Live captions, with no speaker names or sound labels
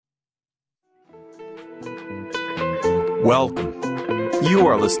Welcome. You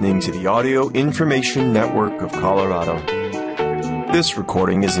are listening to the Audio Information Network of Colorado. This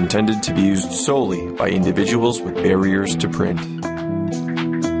recording is intended to be used solely by individuals with barriers to print.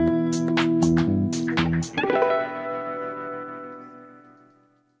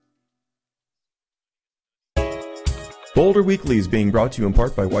 Boulder Weekly is being brought to you in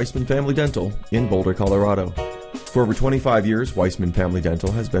part by Weissman Family Dental in Boulder, Colorado. For over 25 years, Weissman Family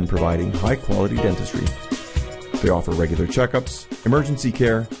Dental has been providing high-quality dentistry. They offer regular checkups, emergency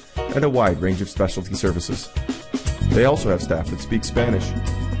care, and a wide range of specialty services. They also have staff that speak Spanish.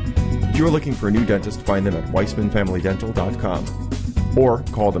 If you are looking for a new dentist, find them at weissmanfamilydental.com or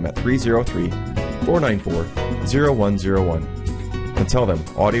call them at 303-494-0101 and tell them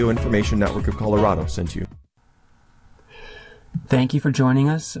Audio Information Network of Colorado sent you. Thank you for joining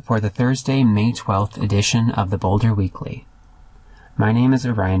us for the Thursday, May 12th edition of the Boulder Weekly. My name is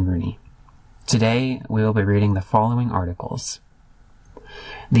Orion Rooney. Today, we will be reading the following articles.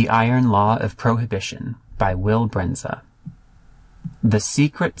 The Iron Law of Prohibition by Will Brenza. The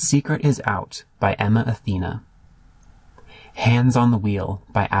Secret is Out by Emma Athena. Hands on the Wheel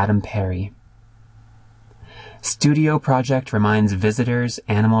by Adam Perry. Studio Project reminds visitors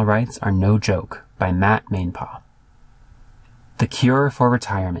animal rights are no joke by Matt Mainpaw. The Cure for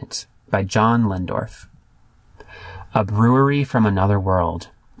Retirement by John Lendorf. A Brewery from Another World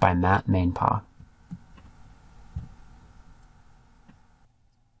by Matt Mainpaw.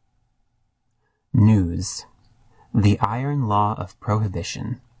 News. The Iron Law of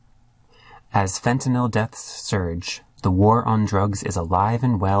Prohibition. As fentanyl deaths surge, the war on drugs is alive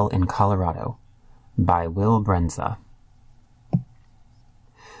and well in Colorado by Will Brenza.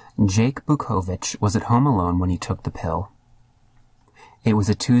 Jake Bukovich was at home alone when he took the pill. It was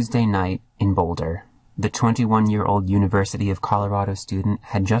a Tuesday night in Boulder. The 21-year-old University of Colorado student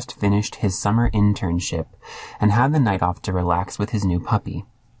had just finished his summer internship and had the night off to relax with his new puppy.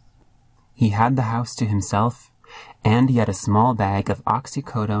 He had the house to himself, and he had a small bag of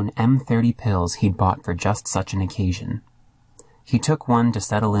oxycodone M30 pills he'd bought for just such an occasion. He took one to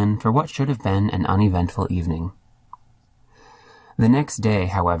settle in for what should have been an uneventful evening. The next day,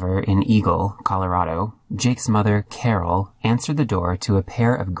 however, in Eagle, Colorado, Jake's mother, Carol, answered the door to a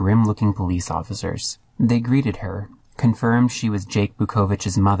pair of grim-looking police officers. They greeted her, confirmed she was Jake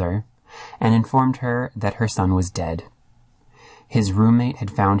Bukovich's mother, and informed her that her son was dead. His roommate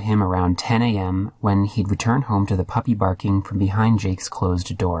had found him around 10 a.m. when he'd returned home to the puppy barking from behind Jake's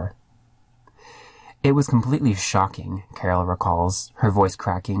closed door. It was completely shocking, Carol recalls, her voice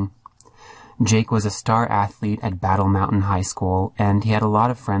cracking. Jake was a star athlete at Battle Mountain High School, and he had a lot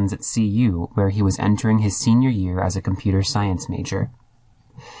of friends at CU, where he was entering his senior year as a computer science major.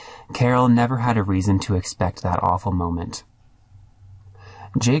 Carol never had a reason to expect that awful moment.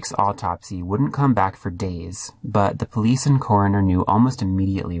 Jake's autopsy wouldn't come back for days, but the police and coroner knew almost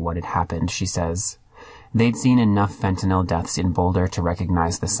immediately what had happened, she says. They'd seen enough fentanyl deaths in Boulder to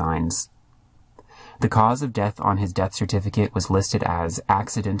recognize the signs. The cause of death on his death certificate was listed as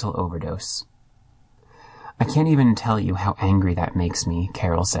accidental overdose. I can't even tell you how angry that makes me,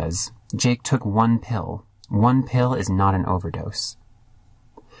 Carol says. Jake took one pill. One pill is not an overdose.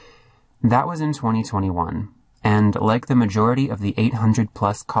 That was in 2021, and like the majority of the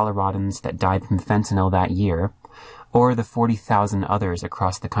 800-plus Coloradans that died from fentanyl that year, or the 40,000 others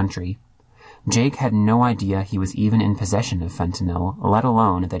across the country, Jake had no idea he was even in possession of fentanyl, let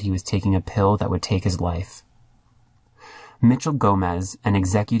alone that he was taking a pill that would take his life. Mitchell Gomez, an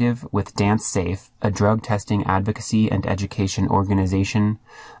executive with Dance Safe, a drug testing advocacy and education organization,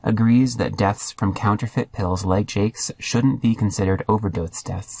 agrees that deaths from counterfeit pills like Jake's shouldn't be considered overdose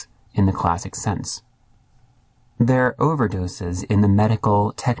deaths in the classic sense. They're overdoses in the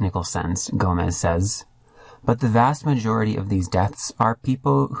medical, technical sense, Gomez says, but the vast majority of these deaths are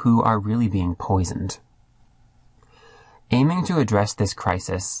people who are really being poisoned. Aiming to address this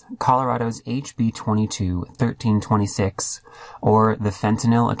crisis, Colorado's HB 22-1326, or the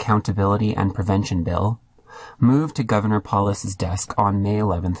Fentanyl Accountability and Prevention Bill, moved to Governor Paulus's desk on May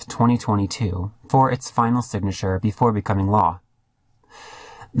 11, 2022, for its final signature before becoming law.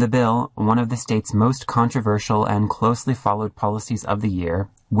 The bill, one of the state's most controversial and closely followed policies of the year,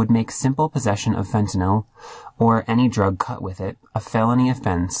 would make simple possession of fentanyl, or any drug cut with it, a felony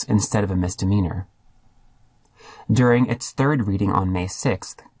offense instead of a misdemeanor. During its third reading on May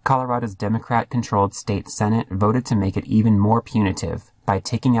 6th, Colorado's Democrat-controlled state Senate voted to make it even more punitive by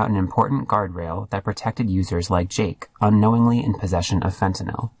taking out an important guardrail that protected users like Jake, unknowingly in possession of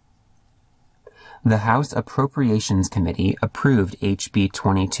fentanyl. The House Appropriations Committee approved HB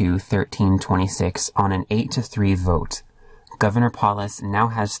 22-1326 on an 8-3 vote. Governor Paulus now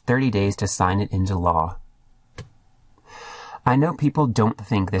has 30 days to sign it into law. I know people don't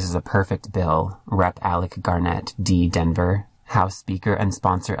think this is a perfect bill, Rep. Alec Garnett, D. Denver, House Speaker and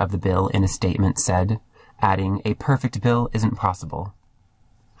sponsor of the bill, in a statement said, adding, "A perfect bill isn't possible."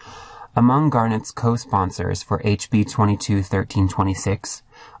 Among Garnett's co-sponsors for HB 22-1326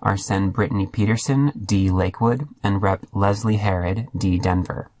 are Sen. Brittany Peterson, D. Lakewood, and Rep. Leslie Herod, D.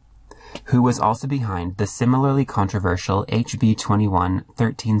 Denver, who was also behind the similarly controversial HB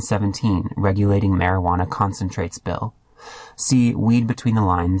 21-1317 regulating marijuana concentrates bill. See Weed Between the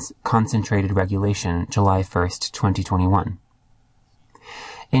Lines, Concentrated Regulation, July 1st, 2021.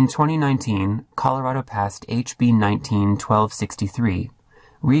 In 2019, Colorado passed HB 19-1263,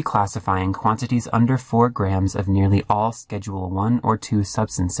 reclassifying quantities under 4 grams of nearly all Schedule 1 or 2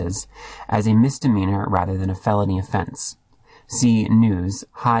 substances as a misdemeanor rather than a felony offense. See News,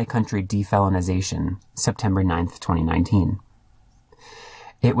 High Country Defelonization, September 9th, 2019.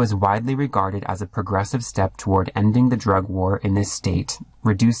 It was widely regarded as a progressive step toward ending the drug war in this state,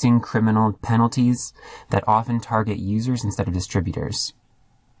 reducing criminal penalties that often target users instead of distributors.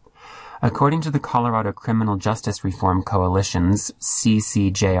 According to the Colorado Criminal Justice Reform Coalition's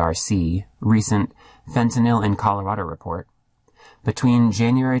CCJRC recent Fentanyl in Colorado report, between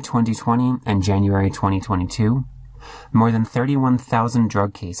January 2020 and January 2022, more than 31,000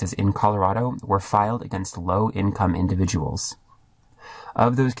 drug cases in Colorado were filed against low-income individuals.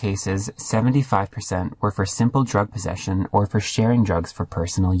 Of those cases, 75% were for simple drug possession or for sharing drugs for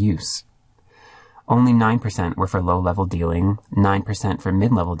personal use. Only 9% were for low-level dealing, 9% for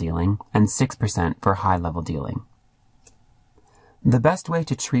mid-level dealing, and 6% for high-level dealing. The best way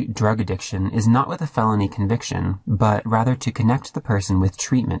to treat drug addiction is not with a felony conviction, but rather to connect the person with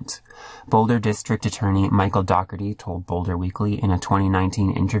treatment, Boulder District Attorney Michael Dougherty told Boulder Weekly in a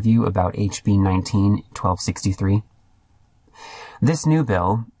 2019 interview about HB 19-1263. This new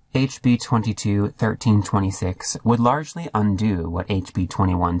bill, HB 22-1326, would largely undo what HB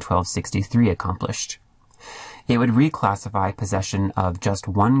 21-1263 accomplished. It would reclassify possession of just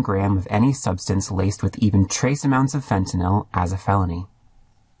 1 gram of any substance laced with even trace amounts of fentanyl as a felony.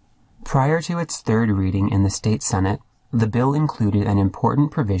 Prior to its third reading in the state Senate, the bill included an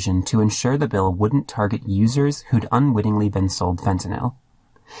important provision to ensure the bill wouldn't target users who'd unwittingly been sold fentanyl.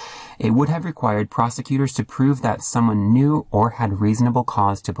 It would have required prosecutors to prove that someone knew or had reasonable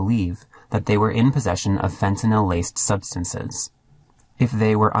cause to believe that they were in possession of fentanyl-laced substances. If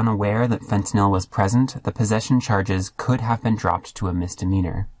they were unaware that fentanyl was present, the possession charges could have been dropped to a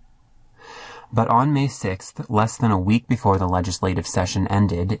misdemeanor. But on May 6th, less than a week before the legislative session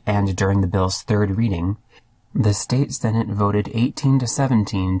ended and during the bill's third reading, the state Senate voted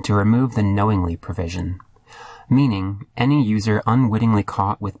 18-17 to remove the knowingly provision, meaning any user unwittingly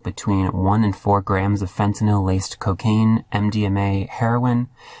caught with between 1 and 4 grams of fentanyl-laced cocaine, MDMA, heroin,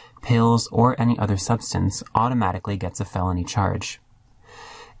 pills, or any other substance automatically gets a felony charge.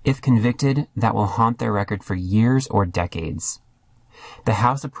 If convicted, that will haunt their record for years or decades. The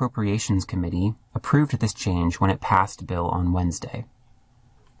House Appropriations Committee approved this change when it passed bill on Wednesday.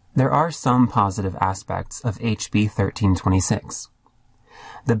 There are some positive aspects of HB 1326.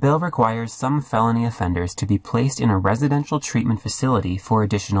 The bill requires some felony offenders to be placed in a residential treatment facility for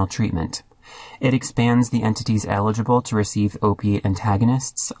additional treatment. It expands the entities eligible to receive opiate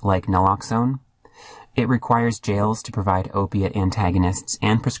antagonists, like naloxone. It requires jails to provide opiate antagonists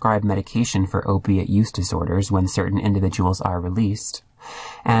and prescribe medication for opiate use disorders when certain individuals are released,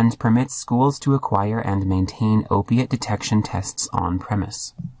 and permits schools to acquire and maintain opiate detection tests on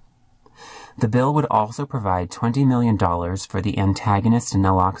premise. The bill would also provide $20 million for the Antagonist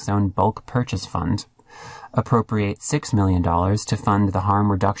Naloxone Bulk Purchase Fund, appropriate $6 million to fund the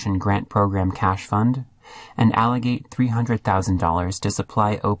Harm Reduction Grant Program Cash Fund, and allocate $300,000 to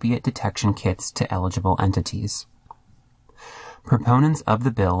supply opiate detection kits to eligible entities. Proponents of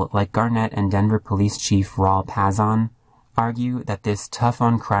the bill, like Garnett and Denver Police Chief Raul Pazon, argue that this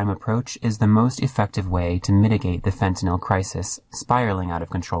tough-on-crime approach is the most effective way to mitigate the fentanyl crisis spiraling out of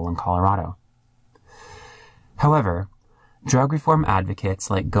control in Colorado. However, drug reform advocates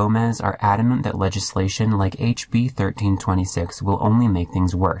like Gomez are adamant that legislation like HB 1326 will only make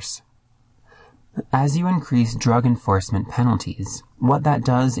things worse. As you increase drug enforcement penalties, what that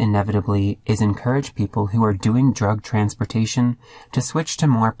does inevitably is encourage people who are doing drug transportation to switch to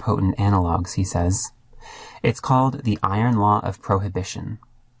more potent analogs, he says. It's called the Iron Law of Prohibition.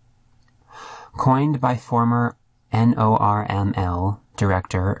 Coined by former NORML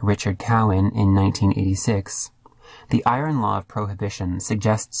director Richard Cowan in 1986, the Iron Law of Prohibition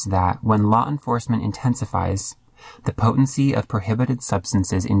suggests that when law enforcement intensifies, the potency of prohibited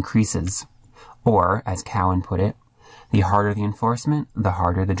substances increases, or, as Cowan put it, the harder the enforcement, the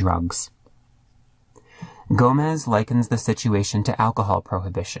harder the drugs. Gomez likens the situation to alcohol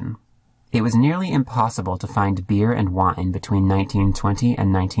prohibition. It was nearly impossible to find beer and wine between 1920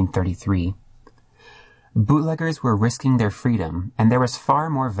 and 1933. Bootleggers were risking their freedom, and there was far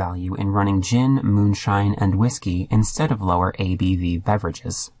more value in running gin, moonshine, and whiskey instead of lower ABV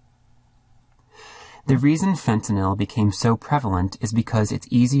beverages. The reason fentanyl became so prevalent is because it's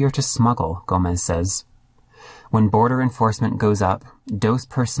easier to smuggle, Gomez says. When border enforcement goes up, dose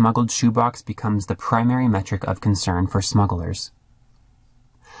per smuggled shoebox becomes the primary metric of concern for smugglers.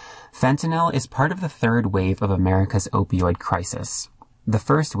 Fentanyl is part of the third wave of America's opioid crisis. The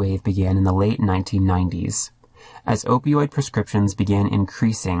first wave began in the late 1990s. As opioid prescriptions began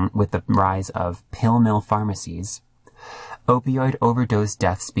increasing with the rise of pill mill pharmacies, opioid overdose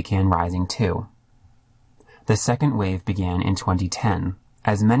deaths began rising too. The second wave began in 2010,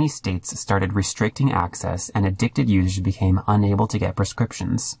 as many states started restricting access and addicted users became unable to get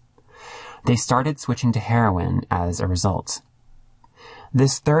prescriptions. They started switching to heroin as a result.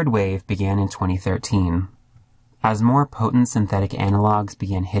 This third wave began in 2013. As more potent synthetic analogs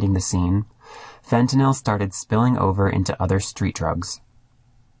began hitting the scene, fentanyl started spilling over into other street drugs.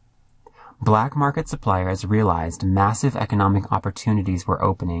 Black market suppliers realized massive economic opportunities were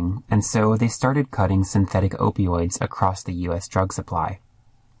opening, and so they started cutting synthetic opioids across the U.S. drug supply.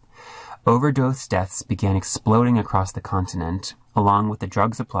 Overdose deaths began exploding across the continent, along with the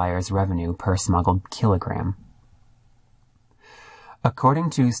drug suppliers' revenue per smuggled kilogram. According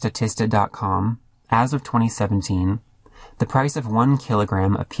to Statista.com, as of 2017, the price of 1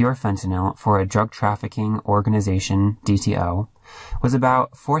 kilogram of pure fentanyl for a drug trafficking organization, DTO, was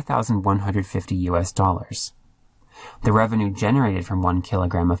about $4,150. The revenue generated from 1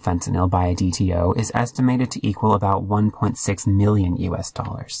 kilogram of fentanyl by a DTO is estimated to equal about $1.6 million.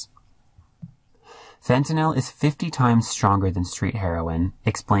 Fentanyl is 50 times stronger than street heroin,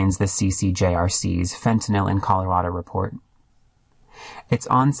 explains the CCJRC's Fentanyl in Colorado report. Its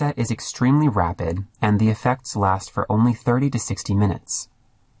onset is extremely rapid, and the effects last for only 30 to 60 minutes.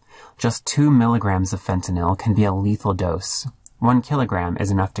 Just 2 milligrams of fentanyl can be a lethal dose. 1 kilogram is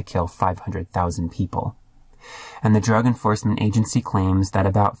enough to kill 500,000 people. And the Drug Enforcement Agency claims that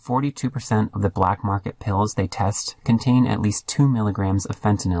about 42% of the black market pills they test contain at least 2 milligrams of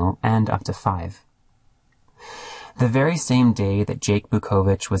fentanyl and up to 5. The very same day that Jake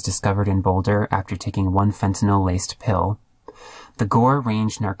Bukovich was discovered in Boulder after taking 1 fentanyl-laced pill, the Gore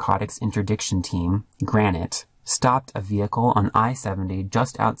Range Narcotics Interdiction Team, Granite, stopped a vehicle on I-70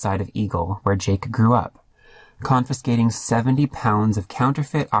 just outside of Eagle, where Jake grew up, confiscating 70 pounds of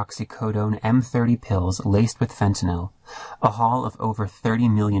counterfeit oxycodone M30 pills laced with fentanyl, a haul of over 30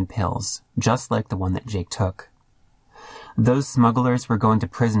 million pills, just like the one that Jake took. Those smugglers were going to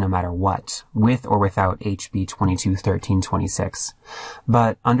prison no matter what, with or without HB 221326.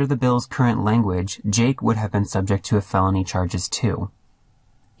 But under the bill's current language, Jake would have been subject to felony charges too,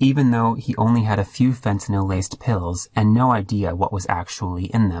 even though he only had a few fentanyl-laced pills and no idea what was actually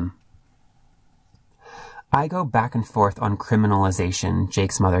in them. I go back and forth on criminalization,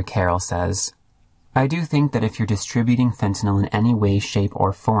 Jake's mother Carol says. I do think that if you're distributing fentanyl in any way, shape,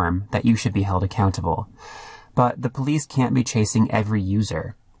 or form, that you should be held accountable. But the police can't be chasing every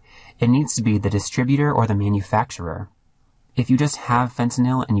user. It needs to be the distributor or the manufacturer. If you just have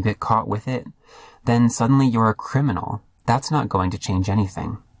fentanyl and you get caught with it, then suddenly you're a criminal. That's not going to change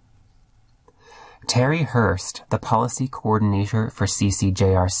anything. Terry Hurst, the policy coordinator for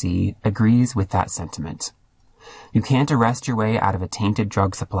CCJRC, agrees with that sentiment. You can't arrest your way out of a tainted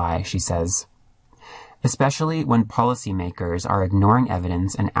drug supply, she says. Especially when policymakers are ignoring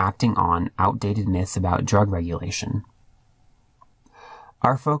evidence and acting on outdated myths about drug regulation.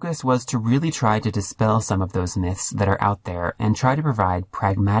 Our focus was to really try to dispel some of those myths that are out there and try to provide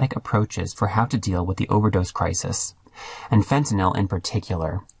pragmatic approaches for how to deal with the overdose crisis, and fentanyl in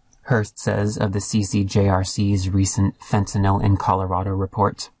particular, Hurst says of the CCJRC's recent Fentanyl in Colorado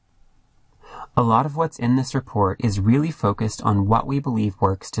report. A lot of what's in this report is really focused on what we believe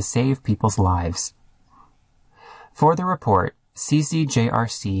works to save people's lives. For the report,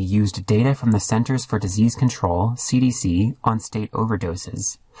 CCJRC used data from the Centers for Disease Control, CDC, on state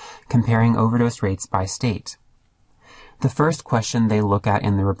overdoses, comparing overdose rates by state. The first question they look at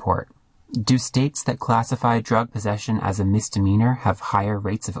in the report: do states that classify drug possession as a misdemeanor have higher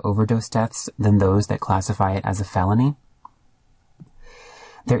rates of overdose deaths than those that classify it as a felony?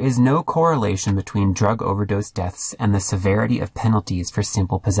 There is no correlation between drug overdose deaths and the severity of penalties for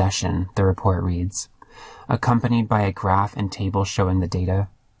simple possession, the report reads, accompanied by a graph and table showing the data.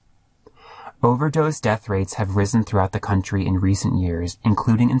 Overdose death rates have risen throughout the country in recent years,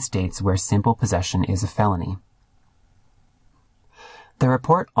 including in states where simple possession is a felony. The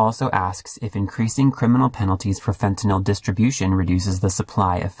report also asks if increasing criminal penalties for fentanyl distribution reduces the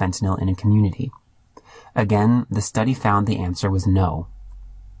supply of fentanyl in a community. Again, the study found the answer was no.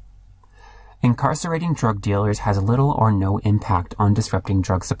 Incarcerating drug dealers has little or no impact on disrupting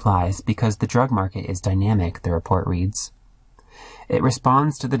drug supplies because the drug market is dynamic, the report reads. It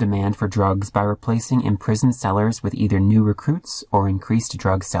responds to the demand for drugs by replacing imprisoned sellers with either new recruits or increased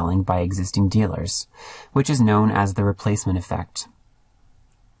drug selling by existing dealers, which is known as the replacement effect.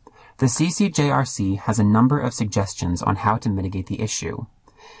 The CCJRC has a number of suggestions on how to mitigate the issue.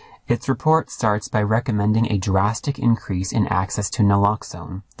 Its report starts by recommending a drastic increase in access to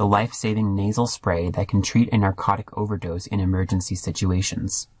naloxone, the life-saving nasal spray that can treat a narcotic overdose in emergency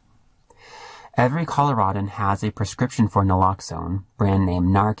situations. Every Coloradan has a prescription for naloxone, brand name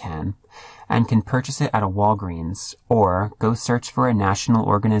Narcan, and can purchase it at a Walgreens, or go search for a national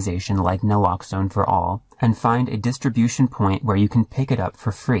organization like Naloxone for All and find a distribution point where you can pick it up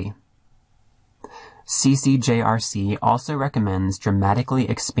for free. CCJRC also recommends dramatically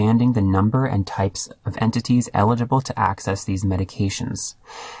expanding the number and types of entities eligible to access these medications,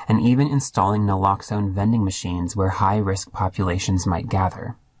 and even installing naloxone vending machines where high-risk populations might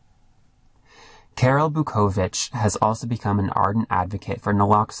gather. Carol Bukovich has also become an ardent advocate for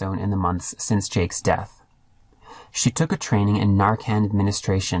naloxone in the months since Jake's death. She took a training in Narcan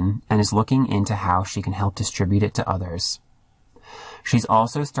administration and is looking into how she can help distribute it to others. She's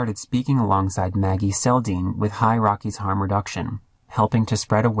also started speaking alongside Maggie Seldine with High Rockies Harm Reduction, helping to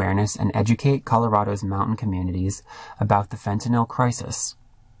spread awareness and educate Colorado's mountain communities about the fentanyl crisis.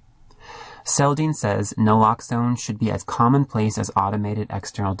 Seldine says naloxone should be as commonplace as automated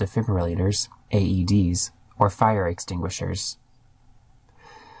external defibrillators, AEDs, or fire extinguishers.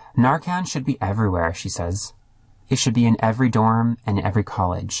 Narcan should be everywhere, she says. It should be in every dorm and every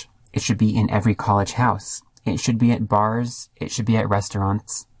college. It should be in every college house. It should be at bars, it should be at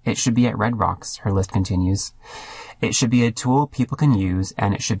restaurants, it should be at Red Rocks, her list continues. It should be a tool people can use,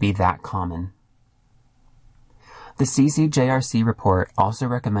 and it should be that common. The CCJRC report also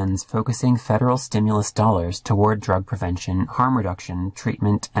recommends focusing federal stimulus dollars toward drug prevention, harm reduction,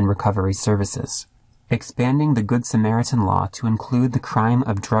 treatment, and recovery services, expanding the Good Samaritan law to include the crime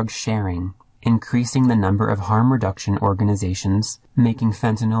of drug sharing, increasing the number of harm reduction organizations, making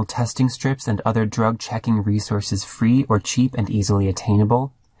fentanyl testing strips and other drug checking resources free or cheap and easily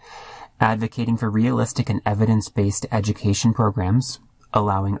attainable, advocating for realistic and evidence-based education programs,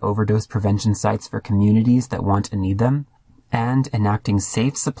 allowing overdose prevention sites for communities that want and need them, and enacting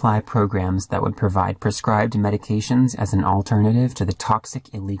safe supply programs that would provide prescribed medications as an alternative to the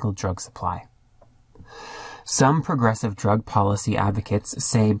toxic illegal drug supply. Some progressive drug policy advocates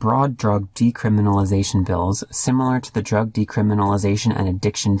say broad drug decriminalization bills, similar to the Drug Decriminalization and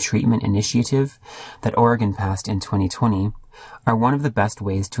Addiction Treatment Initiative that Oregon passed in 2020, are one of the best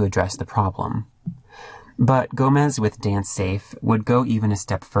ways to address the problem. But Gomez with Dance Safe would go even a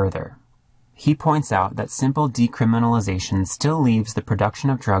step further. He points out that simple decriminalization still leaves the production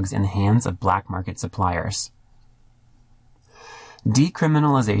of drugs in the hands of black market suppliers.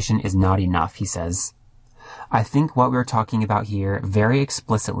 Decriminalization is not enough, he says. I think what we're talking about here very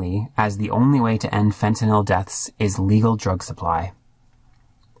explicitly as the only way to end fentanyl deaths is legal drug supply.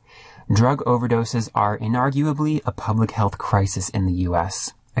 Drug overdoses are inarguably a public health crisis in the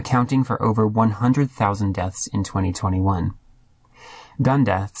U.S., accounting for over 100,000 deaths in 2021. Gun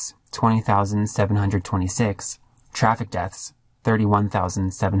deaths, 20,726, traffic deaths,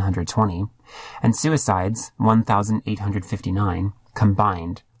 31,720, and suicides, 1,859,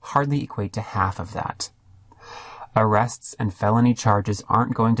 combined, hardly equate to half of that. Arrests and felony charges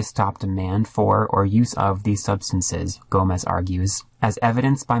aren't going to stop demand for or use of these substances, Gomez argues, as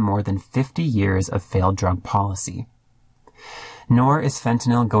evidenced by more than 50 years of failed drug policy. Nor is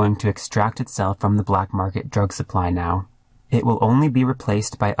fentanyl going to extract itself from the black market drug supply now. It will only be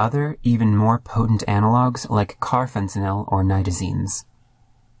replaced by other, even more potent analogs like carfentanil or nitazenes.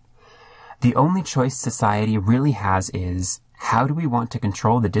 The only choice society really has is, how do we want to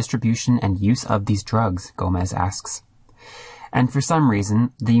control the distribution and use of these drugs, Gomez asks. And for some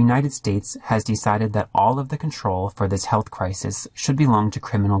reason, the United States has decided that all of the control for this health crisis should belong to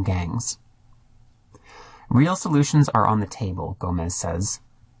criminal gangs. Real solutions are on the table, Gomez says.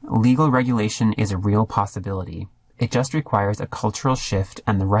 Legal regulation is a real possibility. It just requires a cultural shift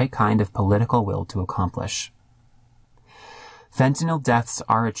and the right kind of political will to accomplish. Fentanyl deaths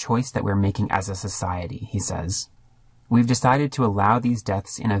are a choice that we're making as a society, he says. We've decided to allow these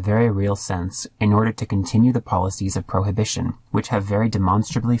deaths in a very real sense in order to continue the policies of prohibition, which have very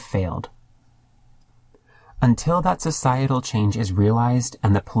demonstrably failed. Until that societal change is realized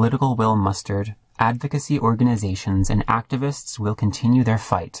and the political will mustered, advocacy organizations and activists will continue their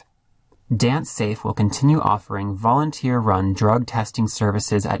fight. Dance Safe will continue offering volunteer-run drug testing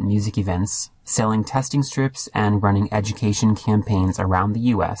services at music events, selling testing strips, and running education campaigns around the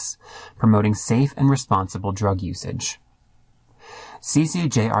U.S., promoting safe and responsible drug usage.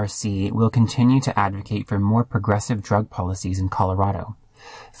 CCJRC will continue to advocate for more progressive drug policies in Colorado,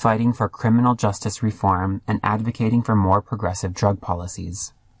 fighting for criminal justice reform and advocating for more progressive drug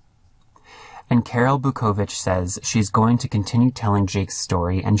policies. And Carol Bukovich says she's going to continue telling Jake's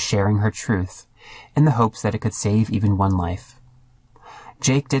story and sharing her truth, in the hopes that it could save even one life.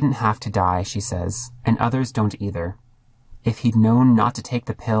 Jake didn't have to die, she says, and others don't either. If he'd known not to take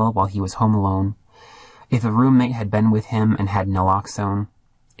the pill while he was home alone, if a roommate had been with him and had naloxone,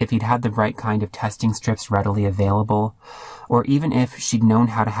 if he'd had the right kind of testing strips readily available, or even if she'd known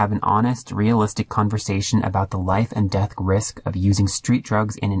how to have an honest, realistic conversation about the life and death risk of using street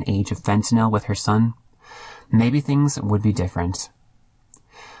drugs in an age of fentanyl with her son, maybe things would be different.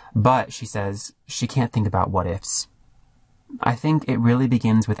 But, she says, she can't think about what-ifs. I think it really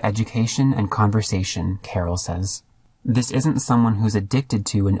begins with education and conversation, Carol says. This isn't someone who's addicted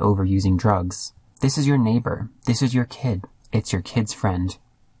to and overusing drugs. This is your neighbor. This is your kid. It's your kid's friend.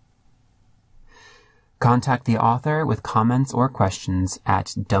 Contact the author with comments or questions at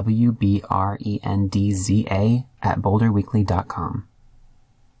wbrendza@boulderweekly.com.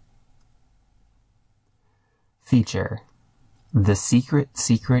 Feature: The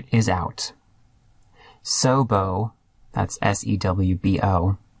Secret is Out. SEWBO, that's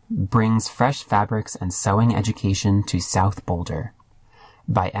SEWBO, brings fresh fabrics and sewing education to South Boulder.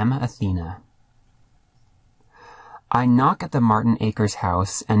 By Emma Athena. I knock at the Martin Acres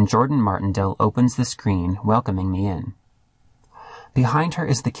house, and Jordan Martindale opens the screen, welcoming me in. Behind her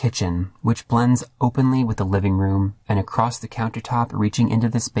is the kitchen, which blends openly with the living room, and across the countertop reaching into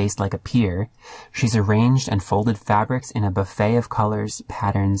the space like a pier, she's arranged and folded fabrics in a buffet of colors,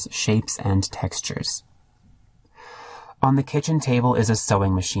 patterns, shapes, and textures. On the kitchen table is a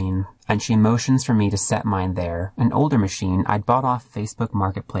sewing machine, and she motions for me to set mine there, an older machine I'd bought off Facebook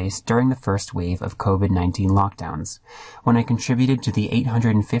Marketplace during the first wave of COVID-19 lockdowns, when I contributed to the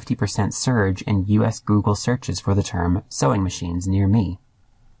 850% surge in U.S. Google searches for the term sewing machines near me.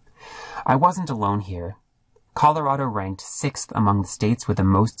 I wasn't alone here. Colorado ranked 6th among the states with the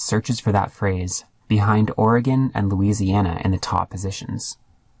most searches for that phrase, behind Oregon and Louisiana in the top positions.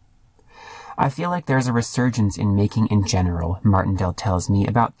 I feel like there's a resurgence in making in general, Martindale tells me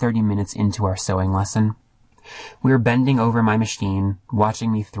about 30 minutes into our sewing lesson. We're bending over my machine,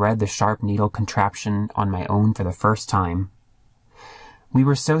 watching me thread the sharp needle contraption on my own for the first time. We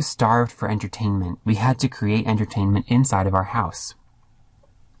were so starved for entertainment, we had to create entertainment inside of our house.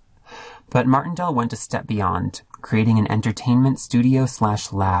 But Martindale went a step beyond, creating an entertainment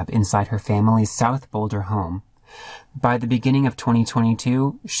studio/lab inside her family's South Boulder home. By the beginning of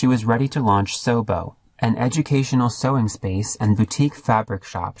 2022, she was ready to launch SEWBO, an educational sewing space and boutique fabric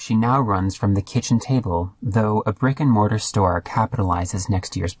shop she now runs from the kitchen table, though a brick-and-mortar store capitalizes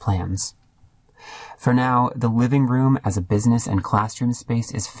next year's plans. For now, the living room as a business and classroom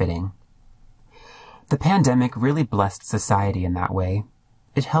space is fitting. The pandemic really blessed society in that way.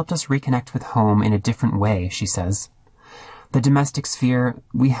 It helped us reconnect with home in a different way, she says. The domestic sphere,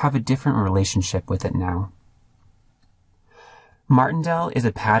 we have a different relationship with it now. Martindale is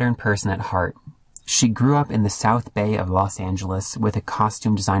a pattern person at heart. She grew up in the South Bay of Los Angeles with a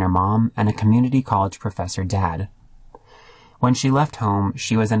costume designer mom and a community college professor dad. When she left home,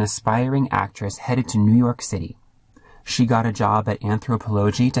 she was an aspiring actress headed to New York City. She got a job at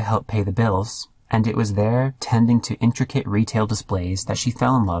Anthropologie to help pay the bills, and it was there, tending to intricate retail displays, that she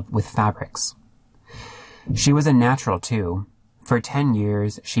fell in love with fabrics. She was a natural, too. For 10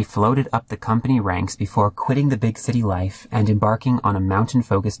 years, she floated up the company ranks before quitting the big city life and embarking on a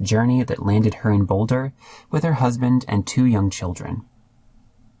mountain-focused journey that landed her in Boulder with her husband and 2 young children.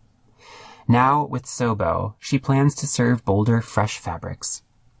 Now, with SEWBO, she plans to serve Boulder fresh fabrics.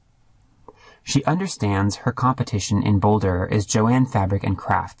 She understands her competition in Boulder is Joann Fabric and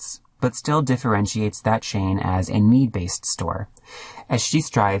Crafts, but still differentiates that chain as a need-based store, as she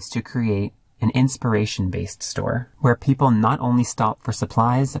strives to create an inspiration-based store, where people not only stop for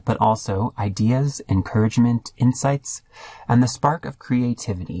supplies, but also ideas, encouragement, insights, and the spark of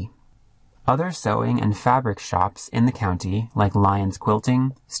creativity. Other sewing and fabric shops in the county, like Lyons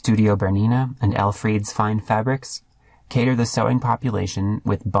Quilting, Studio Bernina, and Elfried's Fine Fabrics, cater the sewing population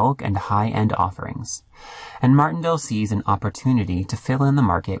with bulk and high-end offerings, and Martindale sees an opportunity to fill in the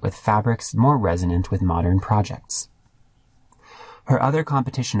market with fabrics more resonant with modern projects. Her other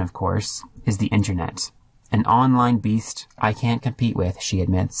competition, of course, is the internet, an online beast I can't compete with, she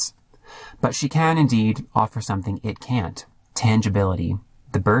admits. But she can indeed offer something it can't: tangibility,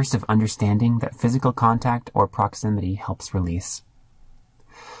 the burst of understanding that physical contact or proximity helps release.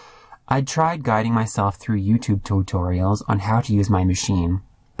 I'd tried guiding myself through YouTube tutorials on how to use my machine,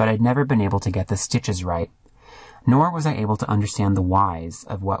 but I'd never been able to get the stitches right, nor was I able to understand the whys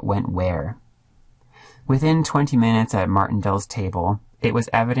of what went where. Within 20 minutes at Martindale's table, it was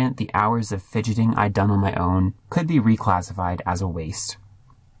evident the hours of fidgeting I'd done on my own could be reclassified as a waste.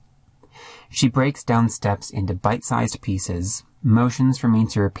 She breaks down steps into bite-sized pieces, motions for me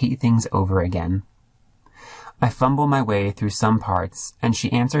to repeat things over again. I fumble my way through some parts, and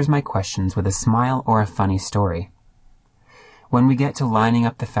she answers my questions with a smile or a funny story. When we get to lining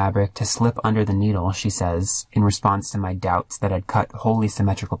up the fabric to slip under the needle, she says, in response to my doubts that I'd cut wholly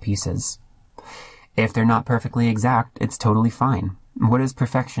symmetrical pieces, "If they're not perfectly exact, it's totally fine. What is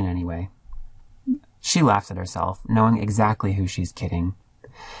perfection anyway?" She laughs at herself, knowing exactly who she's kidding.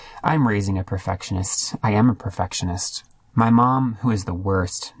 I'm raising a perfectionist. I am a perfectionist. My mom, who is the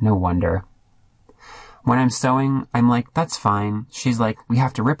worst, no wonder. When I'm sewing, I'm like, "That's fine." She's like, "We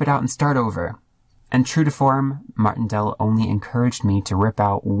have to rip it out and start over." And true to form, Martindale only encouraged me to rip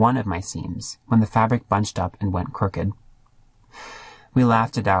out one of my seams when the fabric bunched up and went crooked. We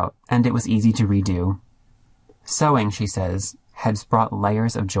laughed it out, and it was easy to redo. Sewing, she says, has brought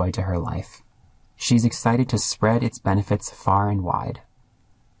layers of joy to her life. She's excited to spread its benefits far and wide.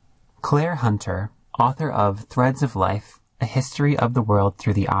 Claire Hunter, author of Threads of Life, A History of the World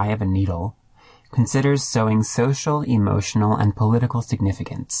Through the Eye of a Needle, considers sewing's social, emotional, and political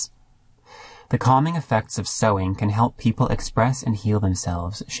significance. The calming effects of sewing can help people express and heal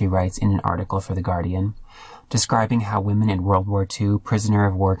themselves, she writes in an article for The Guardian, describing how women in World War II prisoner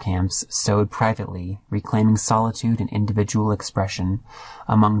of war camps sewed privately, reclaiming solitude and individual expression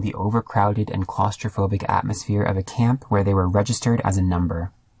among the overcrowded and claustrophobic atmosphere of a camp where they were registered as a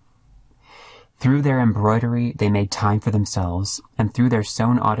number. Through their embroidery, they made time for themselves, and through their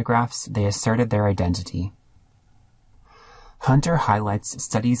sewn autographs, they asserted their identity. Hunter highlights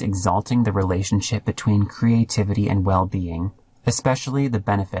studies exalting the relationship between creativity and well-being, especially the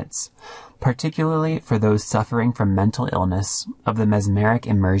benefits, particularly for those suffering from mental illness, of the mesmeric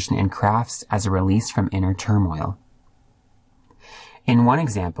immersion in crafts as a release from inner turmoil. In one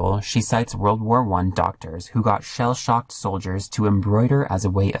example, she cites World War I doctors who got shell-shocked soldiers to embroider as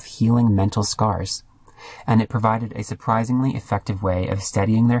a way of healing mental scars, and it provided a surprisingly effective way of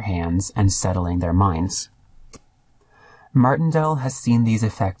steadying their hands and settling their minds. Martindale has seen these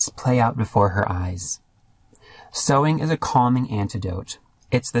effects play out before her eyes. Sewing is a calming antidote.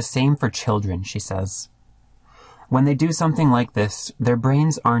 It's the same for children, she says. When they do something like this, their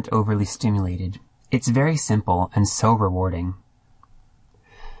brains aren't overly stimulated. It's very simple and so rewarding.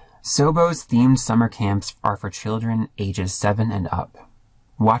 Sobo's themed summer camps are for children ages 7 and up.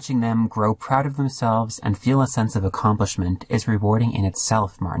 Watching them grow proud of themselves and feel a sense of accomplishment is rewarding in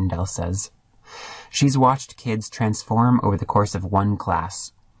itself, Martindale says. She's watched kids transform over the course of one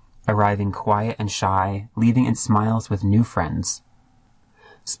class, arriving quiet and shy, leaving in smiles with new friends.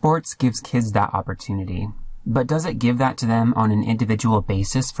 Sports gives kids that opportunity, but does it give that to them on an individual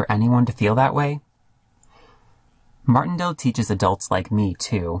basis for anyone to feel that way? Martindale teaches adults like me,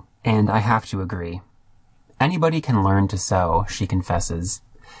 too, and I have to agree. Anybody can learn to sew, she confesses.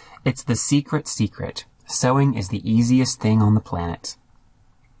 It's the secret. Sewing is the easiest thing on the planet.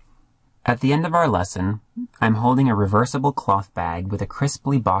 At the end of our lesson, I'm holding a reversible cloth bag with a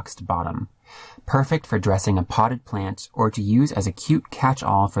crisply boxed bottom, perfect for dressing a potted plant or to use as a cute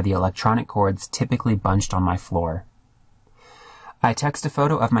catch-all for the electronic cords typically bunched on my floor. I text a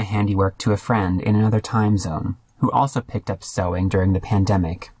photo of my handiwork to a friend in another time zone, who also picked up sewing during the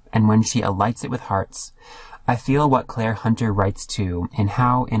pandemic, and when she alights it with hearts, I feel what Claire Hunter writes too, in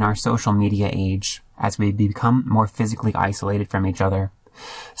how, in our social media age, as we become more physically isolated from each other,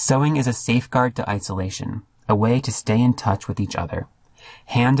 sewing is a safeguard to isolation, a way to stay in touch with each other,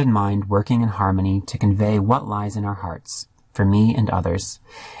 hand and mind working in harmony to convey what lies in our hearts, for me and others.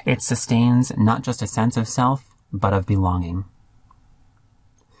 It sustains not just a sense of self, but of belonging.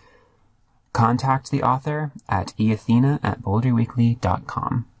 Contact the author at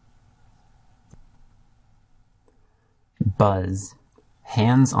eathena@boulderweekly.com. Buzz.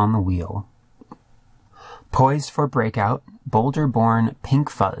 Hands on the wheel. Poised for breakout, Boulder-born Pink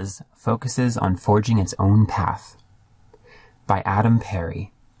Fuzz focuses on forging its own path. By Adam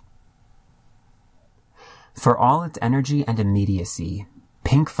Perry. For all its energy and immediacy,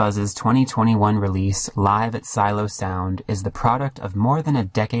 Pink Fuzz's 2021 release, Live at Silo Sound, is the product of more than a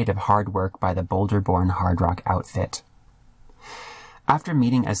decade of hard work by the Boulder-born hard rock outfit. After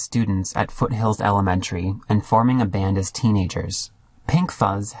meeting as students at Foothills Elementary and forming a band as teenagers, Pink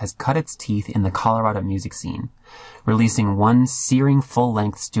Fuzz has cut its teeth in the Colorado music scene, releasing one searing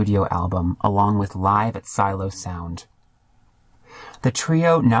full-length studio album along with Live at Silo Sound. The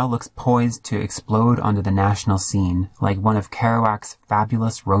trio now looks poised to explode onto the national scene like one of Kerouac's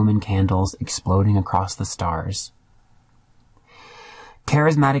fabulous Roman candles exploding across the stars.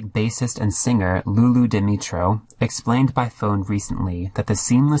 Charismatic bassist and singer Lulu Dimitro explained by phone recently that the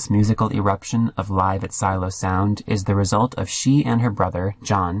seamless musical eruption of Live at Silo Sound is the result of she and her brother,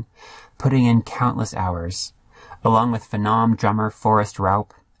 John, putting in countless hours, along with phenom drummer Forrest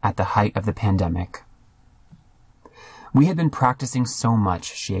Raup at the height of the pandemic. We had been practicing so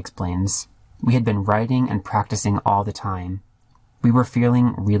much, she explains. We had been writing and practicing all the time. We were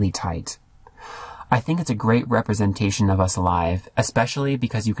feeling really tight. I think it's a great representation of us live, especially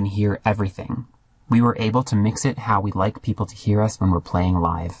because you can hear everything. We were able to mix it how we like people to hear us when we're playing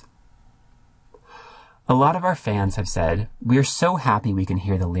live. A lot of our fans have said, "We're so happy we can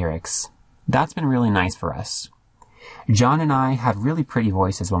hear the lyrics." That's been really nice for us. John and I have really pretty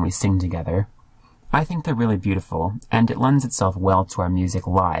voices when we sing together. I think they're really beautiful, and it lends itself well to our music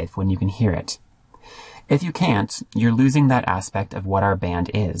live when you can hear it. If you can't, you're losing that aspect of what our band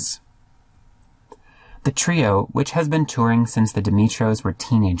is. The trio, which has been touring since the Dimitros were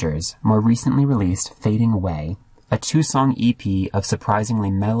teenagers, more recently released Fading Away, a 2-song EP of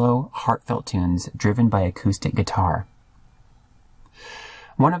surprisingly mellow, heartfelt tunes driven by acoustic guitar.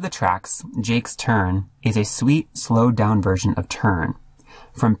 One of the tracks, Jake's Turn, is a sweet, slowed-down version of Turn,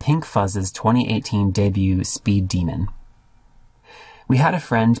 from Pink Fuzz's 2018 debut Speed Demon. We had a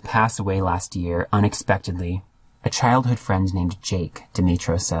friend pass away last year unexpectedly, a childhood friend named Jake,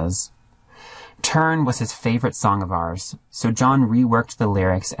 Dimitro says. Turn was his favorite song of ours, so John reworked the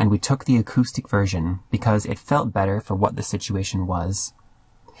lyrics and we took the acoustic version because it felt better for what the situation was.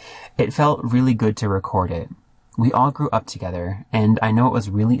 It felt really good to record it. We all grew up together, and I know it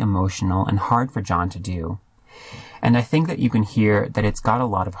was really emotional and hard for John to do. And I think that you can hear that it's got a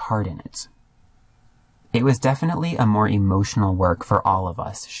lot of heart in it. It was definitely a more emotional work for all of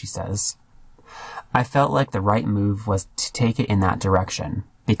us, she says. I felt like the right move was to take it in that direction,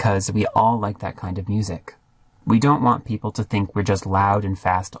 because we all like that kind of music. We don't want people to think we're just loud and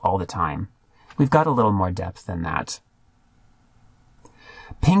fast all the time. We've got a little more depth than that.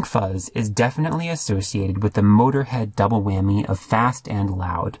 Pink Fuzz is definitely associated with the Motorhead double whammy of fast and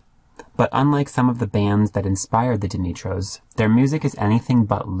loud. But unlike some of the bands that inspired the Dimitros, their music is anything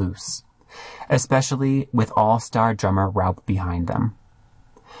but loose, especially with all-star drummer Raup behind them.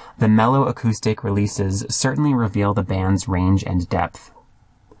 The mellow acoustic releases certainly reveal the band's range and depth.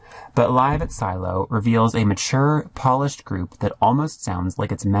 But Live at Silo reveals a mature, polished group that almost sounds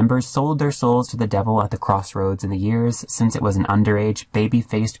like its members sold their souls to the devil at the crossroads in the years since it was an underage,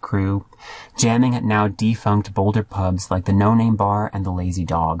 baby-faced crew, jamming at now defunct Boulder pubs like the No Name Bar and the Lazy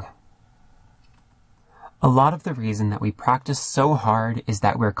Dog. A lot of the reason that we practice so hard is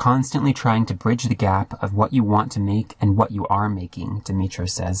that we're constantly trying to bridge the gap of what you want to make and what you are making, Dimitro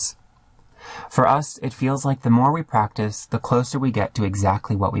says. For us, it feels like the more we practice, the closer we get to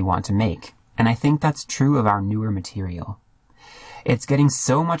exactly what we want to make, and I think that's true of our newer material. It's getting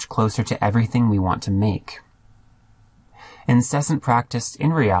so much closer to everything we want to make. Incessant practice,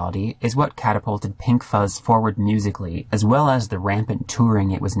 in reality, is what catapulted Pink Fuzz forward musically, as well as the rampant touring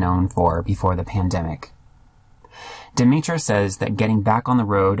it was known for before the pandemic. Dimitro says that getting back on the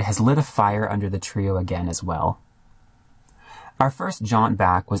road has lit a fire under the trio again as well. Our first jaunt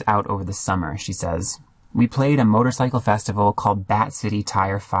back was out over the summer, she says. We played a motorcycle festival called Bat City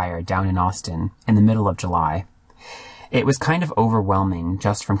Tire Fire down in Austin in the middle of July. It was kind of overwhelming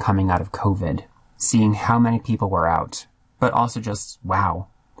just from coming out of COVID, seeing how many people were out, but also just, wow.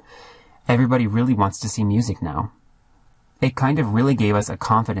 Everybody really wants to see music now. It kind of really gave us a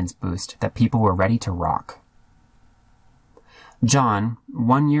confidence boost that people were ready to rock. John,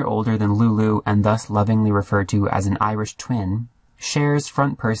 1 year older than Lulu and thus lovingly referred to as an Irish twin, shares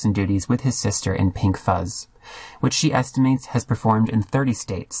front-person duties with his sister in Pink Fuzz, which she estimates has performed in 30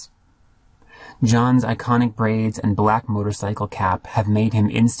 states. John's iconic braids and black motorcycle cap have made him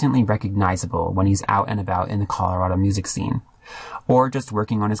instantly recognizable when he's out and about in the Colorado music scene, or just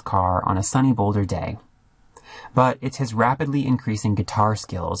working on his car on a sunny Boulder day. But it's his rapidly increasing guitar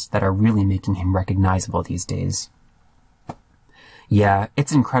skills that are really making him recognizable these days. Yeah,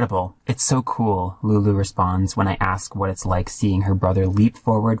 it's incredible. It's so cool, Lulu responds when I ask what it's like seeing her brother leap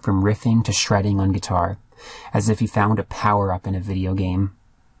forward from riffing to shredding on guitar, as if he found a power-up in a video game.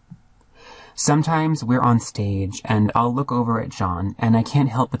 Sometimes we're on stage, and I'll look over at John, and I can't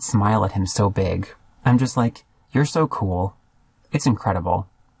help but smile at him so big. I'm just like, you're so cool. It's incredible.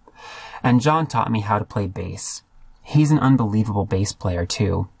 And John taught me how to play bass. He's an unbelievable bass player,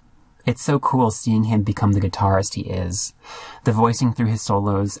 too. It's so cool seeing him become the guitarist he is, the voicing through his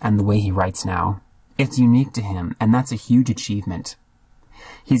solos and the way he writes now. It's unique to him, and that's a huge achievement.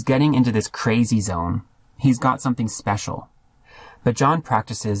 He's getting into this crazy zone. He's got something special. But John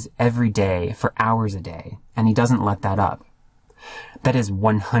practices every day for hours a day, and he doesn't let that up. That is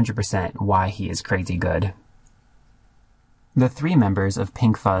 100% why he is crazy good. The 3 members of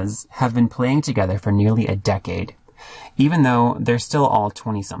Pink Fuzz have been playing together for nearly a decade, even though they're still all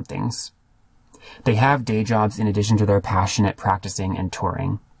 20-somethings. They have day jobs in addition to their passion at practicing and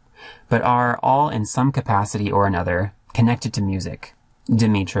touring, but are all in some capacity or another connected to music,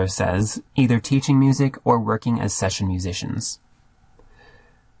 Dimitra says, either teaching music or working as session musicians.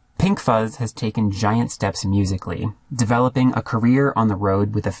 Pink Fuzz has taken giant steps musically, developing a career on the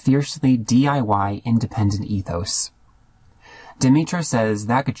road with a fiercely DIY independent ethos. Dimitra says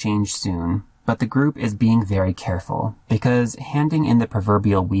that could change soon, but the group is being very careful, because handing in the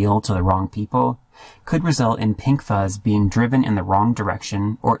proverbial wheel to the wrong people could result in Pink Fuzz being driven in the wrong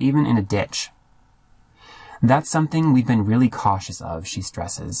direction or even in a ditch. That's something we've been really cautious of, she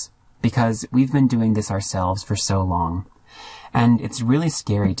stresses, because we've been doing this ourselves for so long, and it's really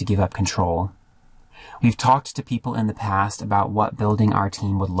scary to give up control. We've talked to people in the past about what building our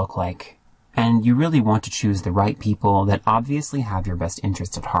team would look like, and you really want to choose the right people that obviously have your best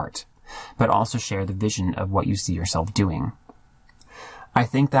interest at heart, but also share the vision of what you see yourself doing. I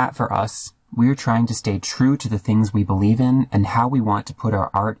think that for us, we're trying to stay true to the things we believe in and how we want to put our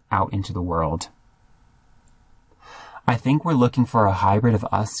art out into the world. I think we're looking for a hybrid of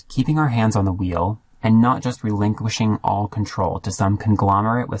us keeping our hands on the wheel and not just relinquishing all control to some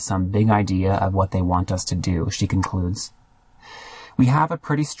conglomerate with some big idea of what they want us to do, she concludes. We have a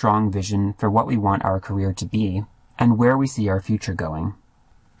pretty strong vision for what we want our career to be and where we see our future going.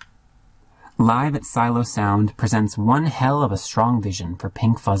 Live at Silo Sound presents one hell of a strong vision for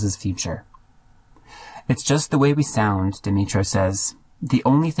Pink Fuzz's future. It's just the way we sound, Dimitra says. The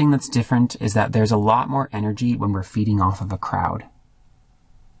only thing that's different is that there's a lot more energy when we're feeding off of a crowd.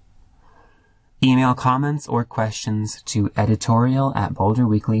 Email comments or questions to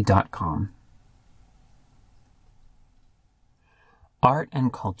editorial@boulderweekly.com. Art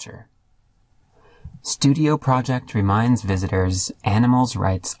and Culture. Studio Project reminds visitors animals'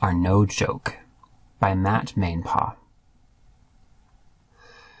 rights are no joke, by Matt Mainpaw.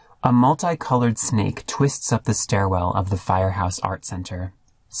 A multicolored snake twists up the stairwell of the Firehouse Art Center,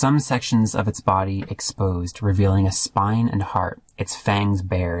 some sections of its body exposed, revealing a spine and heart, its fangs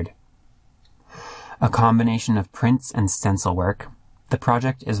bared. A combination of prints and stencil work, the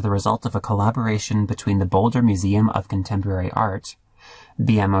project is the result of a collaboration between the Boulder Museum of Contemporary Art,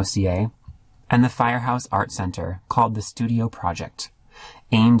 BMOCA, and the Firehouse Art Center, called the Studio Project,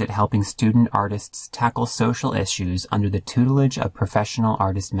 aimed at helping student artists tackle social issues under the tutelage of professional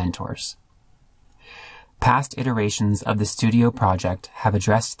artist mentors. Past iterations of the Studio Project have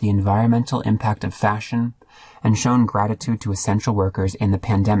addressed the environmental impact of fashion and shown gratitude to essential workers in the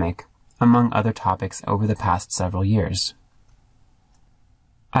pandemic, among other topics over the past several years.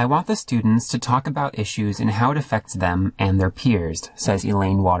 I want the students to talk about issues and how it affects them and their peers, says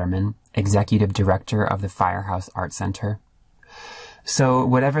Elaine Waterman, Executive Director of the Firehouse Art Center. So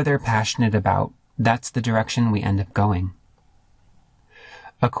whatever they're passionate about, that's the direction we end up going.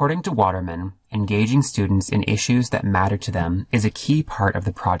 According to Waterman, engaging students in issues that matter to them is a key part of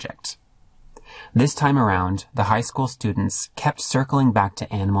the project. This time around, the high school students kept circling back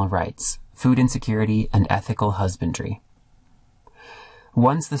to animal rights, food insecurity, and ethical husbandry.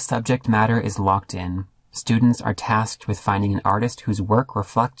 Once the subject matter is locked in, students are tasked with finding an artist whose work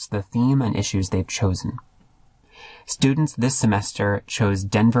reflects the theme and issues they've chosen. Students this semester chose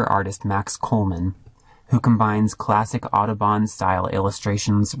Denver artist Max Coleman, who combines classic Audubon-style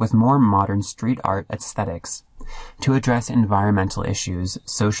illustrations with more modern street art aesthetics to address environmental issues,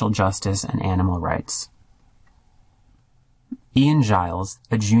 social justice, and animal rights. Ian Giles,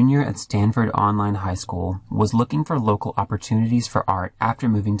 a junior at Stanford Online High School, was looking for local opportunities for art after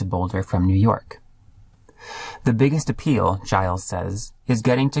moving to Boulder from New York. The biggest appeal, Giles says, is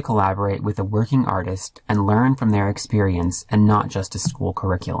getting to collaborate with a working artist and learn from their experience and not just a school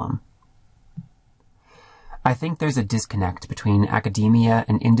curriculum. I think there's a disconnect between academia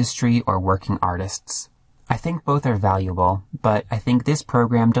and industry or working artists. I think both are valuable, but I think this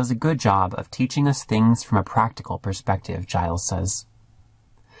program does a good job of teaching us things from a practical perspective, Giles says.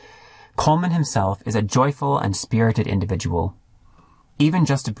 Coleman himself is a joyful and spirited individual. Even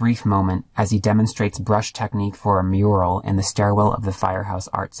just a brief moment as he demonstrates brush technique for a mural in the stairwell of the Firehouse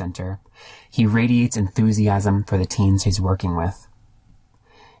Art Center, he radiates enthusiasm for the teens he's working with.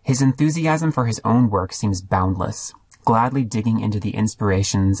 His enthusiasm for his own work seems boundless, gladly digging into the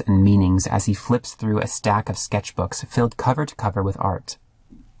inspirations and meanings as he flips through a stack of sketchbooks filled cover to cover with art.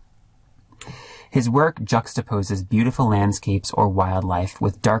 His work juxtaposes beautiful landscapes or wildlife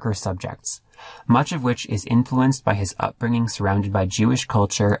with darker subjects, much of which is influenced by his upbringing surrounded by Jewish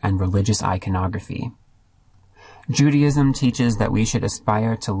culture and religious iconography. Judaism teaches that we should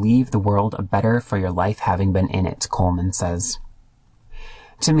aspire to leave the world a better for your life having been in it, Coleman says.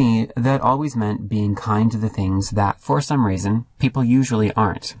 To me, that always meant being kind to the things that, for some reason, people usually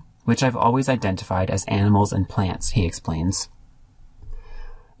aren't, which I've always identified as animals and plants, he explains.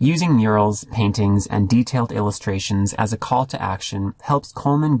 Using murals, paintings, and detailed illustrations as a call to action helps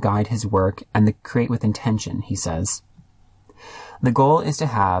Coleman guide his work and create with intention, he says. The goal is to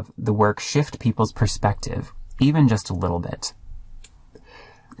have the work shift people's perspective, even just a little bit.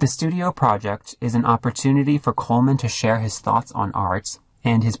 The studio project is an opportunity for Coleman to share his thoughts on art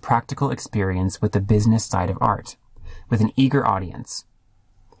and his practical experience with the business side of art, with an eager audience.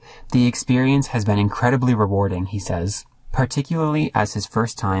 The experience has been incredibly rewarding, he says, particularly as his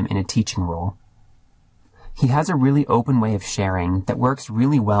first time in a teaching role. He has a really open way of sharing that works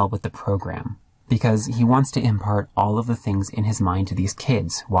really well with the program, because he wants to impart all of the things in his mind to these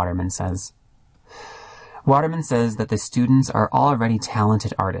kids, Waterman says. Waterman says that the students are already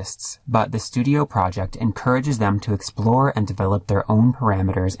talented artists, but the studio project encourages them to explore and develop their own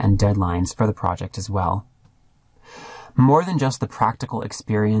parameters and deadlines for the project as well. More than just the practical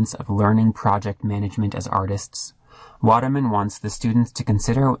experience of learning project management as artists, Waterman wants the students to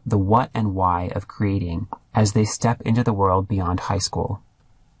consider the what and why of creating as they step into the world beyond high school.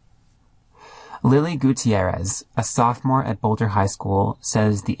 Lily Gutierrez, a sophomore at Boulder High School,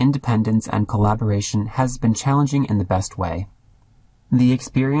 says the independence and collaboration has been challenging in the best way. The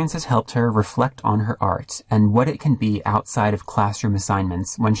experience has helped her reflect on her art and what it can be outside of classroom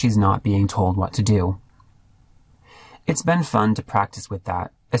assignments when she's not being told what to do. It's been fun to practice with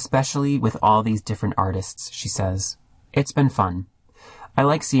that, especially with all these different artists, she says. It's been fun. I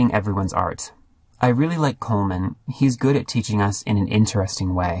like seeing everyone's art. I really like Coleman. He's good at teaching us in an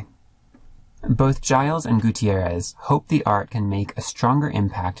interesting way. Both Giles and Gutierrez hope the art can make a stronger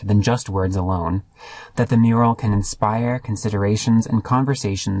impact than just words alone, that the mural can inspire considerations and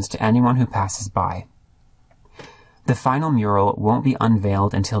conversations to anyone who passes by. The final mural won't be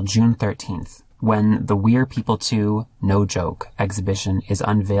unveiled until June 13th, when the We're People Too, No Joke exhibition is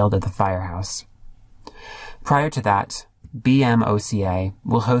unveiled at the Firehouse. Prior to that, BMOCA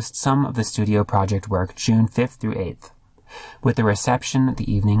will host some of the studio project work June 5th through 8th, with the reception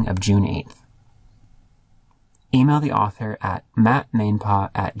the evening of June 8th. Email the author at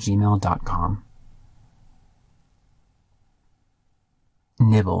mattmainpaw@gmail.com.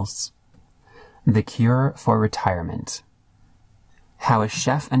 Nibbles. The Cure for Retirement. How a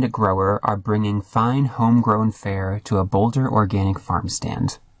chef and a grower are bringing fine homegrown fare to a Boulder organic farm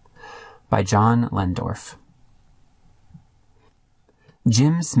stand. By John Lendorf.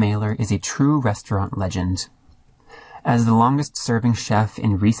 Jim Smaler is a true restaurant legend. As the longest-serving chef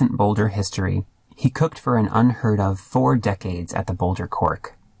in recent Boulder history, he cooked for an unheard-of 4 decades at the Boulder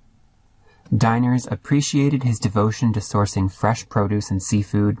Cork. Diners appreciated his devotion to sourcing fresh produce and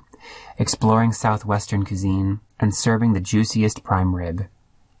seafood, exploring southwestern cuisine, and serving the juiciest prime rib.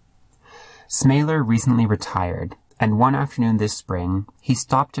 Smaler recently retired, and one afternoon this spring, he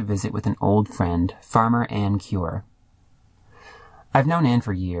stopped to visit with an old friend, farmer Ann Cure. I've known Ann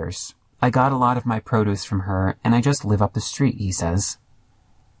for years. I got a lot of my produce from her, and I just live up the street, he says.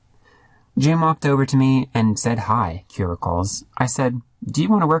 Jim walked over to me and said hi, Cure recalls. I said, do you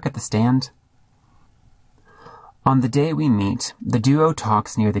want to work at the stand? On the day we meet, the duo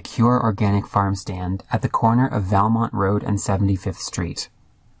talks near the Cure Organic Farm stand at the corner of Valmont Road and 75th Street.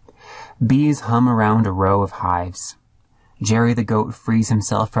 Bees hum around a row of hives. Jerry the goat frees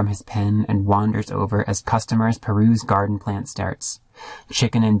himself from his pen and wanders over as customers peruse garden plant starts,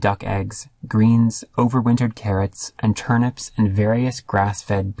 chicken and duck eggs, greens, overwintered carrots, and turnips and various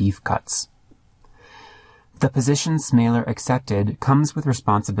grass-fed beef cuts. The position Smaler accepted comes with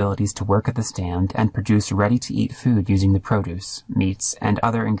responsibilities to work at the stand and produce ready-to-eat food using the produce, meats, and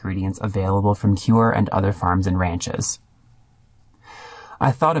other ingredients available from Cure and other farms and ranches.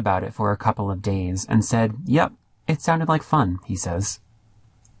 I thought about it for a couple of days and said, yep, it sounded like fun, he says.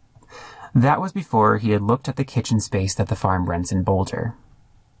 That was before he had looked at the kitchen space that the farm rents in Boulder.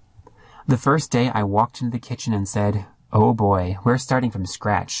 The first day I walked into the kitchen and said, oh boy, we're starting from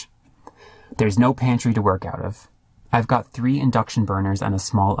scratch. There's no pantry to work out of. I've got 3 induction burners and a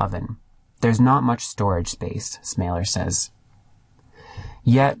small oven. There's not much storage space, Smaler says.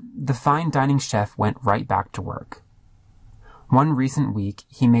 Yet, the fine dining chef went right back to work. One recent week,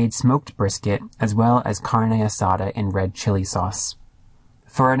 he made smoked brisket as well as carne asada in red chili sauce.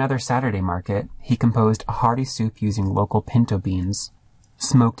 For another Saturday market, he composed a hearty soup using local pinto beans,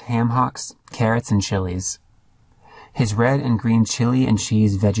 smoked ham hocks, carrots, and chilies. His red and green chili and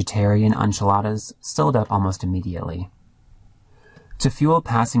cheese vegetarian enchiladas sold out almost immediately. To fuel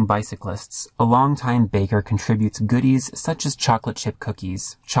passing bicyclists, a longtime baker contributes goodies such as chocolate chip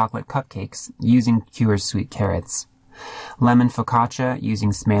cookies, chocolate cupcakes using Cure's sweet carrots, lemon focaccia using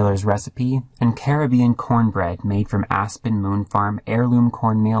Smaler's recipe, and Caribbean cornbread made from Aspen Moon Farm heirloom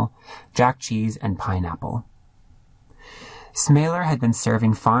cornmeal, jack cheese, and pineapple. Smaler had been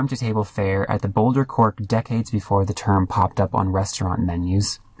serving farm-to-table fare at the Boulder Cork decades before the term popped up on restaurant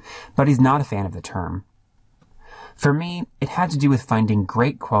menus, but he's not a fan of the term. For me, it had to do with finding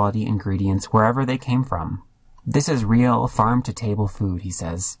great quality ingredients wherever they came from. This is real farm-to-table food, he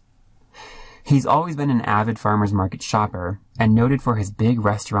says. He's always been an avid farmer's market shopper and noted for his big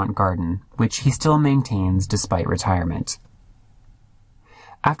restaurant garden, which he still maintains despite retirement.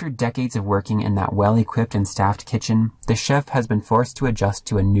 After decades of working in that well-equipped and staffed kitchen, the chef has been forced to adjust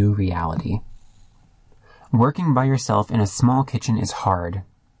to a new reality. Working by yourself in a small kitchen is hard.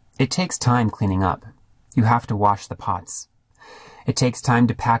 It takes time cleaning up. You have to wash the pots. It takes time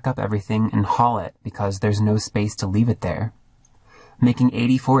to pack up everything and haul it because there's no space to leave it there. Making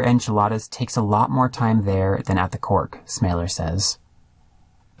 84 enchiladas takes a lot more time there than at the Cork, Smaler says.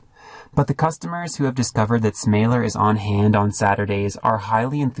 But the customers who have discovered that Smaler is on hand on Saturdays are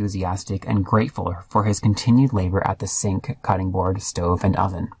highly enthusiastic and grateful for his continued labor at the sink, cutting board, stove, and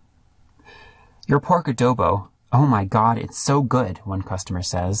oven. Your pork adobo, oh my God, it's so good, one customer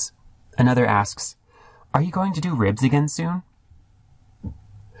says. Another asks, are you going to do ribs again soon?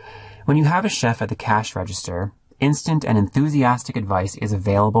 When you have a chef at the cash register, instant and enthusiastic advice is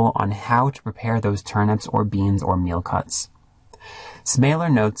available on how to prepare those turnips or beans or meal cuts.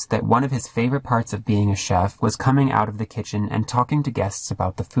 Smaler notes that one of his favorite parts of being a chef was coming out of the kitchen and talking to guests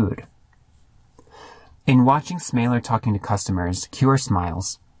about the food. In watching Smaler talking to customers, Cure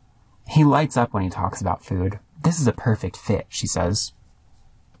smiles. He lights up when he talks about food. This is a perfect fit, she says.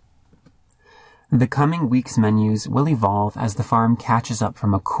 The coming week's menus will evolve as the farm catches up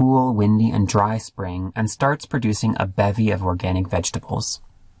from a cool, windy, and dry spring and starts producing a bevy of organic vegetables.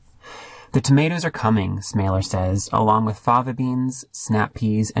 The tomatoes are coming, Smaler says, along with fava beans, snap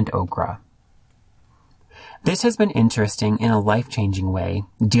peas, and okra. This has been interesting in a life-changing way,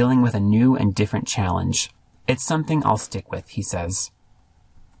 dealing with a new and different challenge. It's something I'll stick with, he says.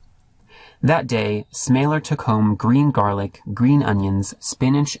 That day, Smaler took home green garlic, green onions,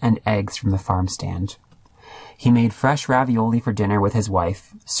 spinach, and eggs from the farm stand. He made fresh ravioli for dinner with his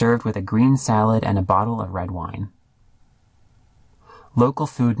wife, served with a green salad and a bottle of red wine. Local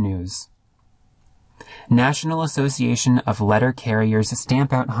food news. National Association of Letter Carriers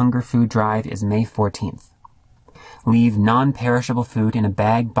Stamp Out Hunger Food Drive is May 14th. Leave non-perishable food in a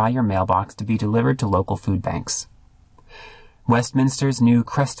bag by your mailbox to be delivered to local food banks. Westminster's new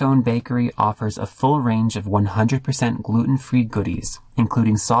Crestone Bakery offers a full range of 100% gluten-free goodies,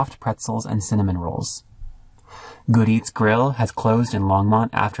 including soft pretzels and cinnamon rolls. Good Eats Grill has closed in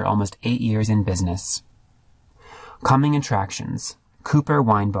Longmont after almost 8 years in business. Coming attractions: Cooper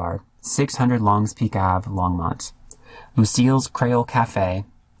Wine Bar, 600 Longs Peak Ave, Longmont. Lucille's Creole Cafe,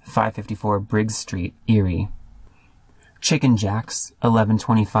 554 Briggs Street, Erie. Chicken Jack's,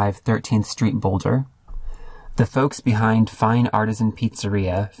 1125 13th Street, Boulder. The folks behind Fine Artisan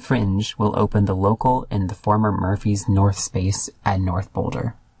Pizzeria, Fringe, will open the local in the former Murphy's North Space at North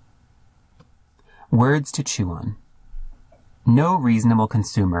Boulder. Words to chew on. No reasonable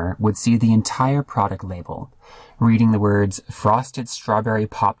consumer would see the entire product label, reading the words Frosted Strawberry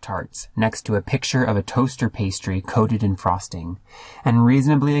Pop-Tarts next to a picture of a toaster pastry coated in frosting, and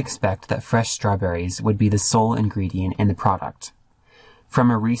reasonably expect that fresh strawberries would be the sole ingredient in the product. From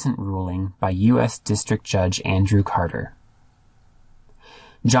a recent ruling by U.S. District Judge Andrew Carter.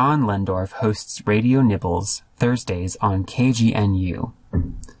 John Lendorf hosts Radio Nibbles Thursdays on KGNU.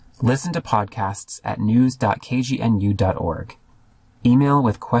 Listen to podcasts at news.kgnu.org. Email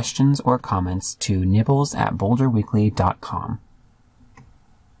with questions or comments to nibbles@boulderweekly.com.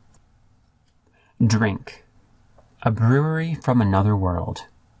 Drink. A Brewery from Another World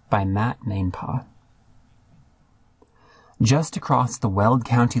by Matt Mainpaw. Just across the Weld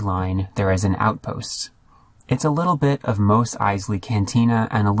County line, there is an outpost. It's a little bit of Mos Eisley Cantina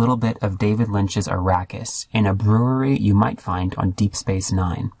and a little bit of David Lynch's Arrakis in a brewery you might find on Deep Space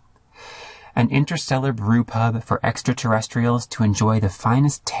Nine. An interstellar brew pub for extraterrestrials to enjoy the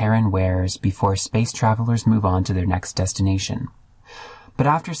finest Terran wares before space travelers move on to their next destination. But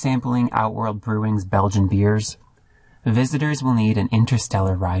after sampling Outworld Brewing's Belgian beers, visitors will need an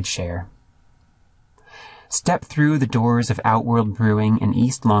interstellar rideshare. Step through the doors of Outworld Brewing in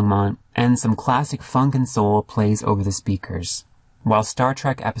East Longmont, and some classic funk and soul plays over the speakers, while Star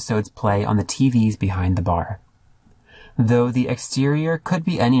Trek episodes play on the TVs behind the bar. Though the exterior could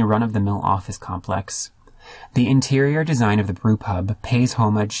be any run-of-the-mill office complex, the interior design of the brewpub pays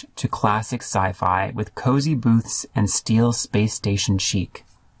homage to classic sci-fi with cozy booths and steel space station chic.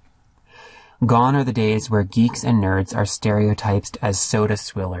 Gone are the days where geeks and nerds are stereotyped as soda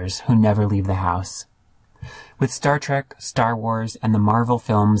swillers who never leave the house. With Star Trek, Star Wars, and the Marvel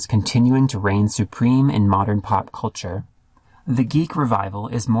films continuing to reign supreme in modern pop culture, the geek revival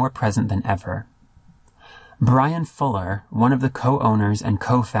is more present than ever. Brian Fuller, one of the co-owners and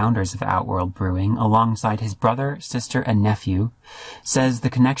co-founders of Outworld Brewing, alongside his brother, sister, and nephew, says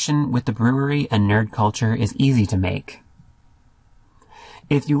the connection with the brewery and nerd culture is easy to make.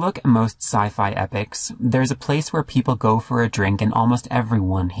 If you look at most sci-fi epics, there's a place where people go for a drink in almost every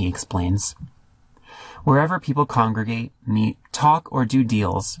one, he explains. Wherever people congregate, meet, talk, or do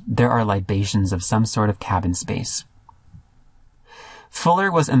deals, there are libations of some sort of cabin space.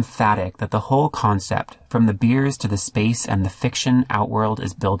 Fuller was emphatic that the whole concept, from the beers to the space and the fiction Outworld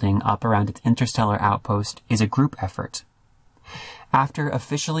is building up around its interstellar outpost, is a group effort. After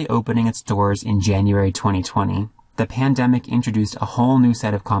officially opening its doors in January 2020, the pandemic introduced a whole new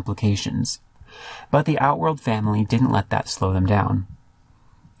set of complications. But the Outworld family didn't let that slow them down.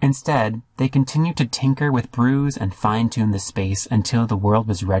 Instead, they continued to tinker with brews and fine-tune the space until the world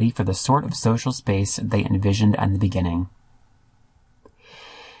was ready for the sort of social space they envisioned at the beginning.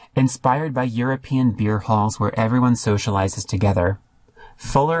 Inspired by European beer halls where everyone socializes together,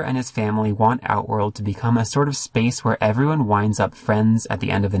 Fuller and his family want Outworld to become a sort of space where everyone winds up friends at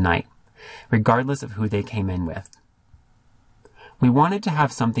the end of the night, regardless of who they came in with. We wanted to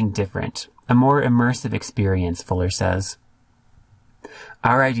have something different, a more immersive experience, Fuller says.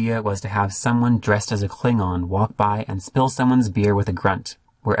 Our idea was to have someone dressed as a Klingon walk by and spill someone's beer with a grunt,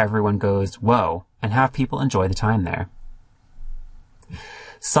 where everyone goes, whoa, and have people enjoy the time there.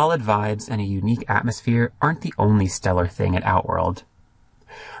 Solid vibes and a unique atmosphere aren't the only stellar thing at Outworld.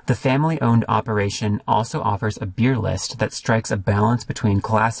 The family-owned operation also offers a beer list that strikes a balance between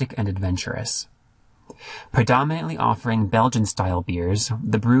classic and adventurous. Predominantly offering Belgian-style beers,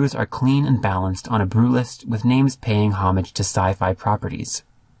 the brews are clean and balanced on a brew list with names paying homage to sci-fi properties.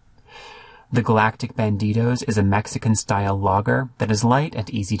 The Galactic Banditos is a Mexican-style lager that is light and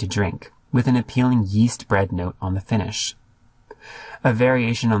easy to drink, with an appealing yeast bread note on the finish. A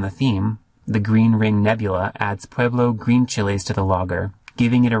variation on the theme, the Green Ring Nebula adds Pueblo green chilies to the lager,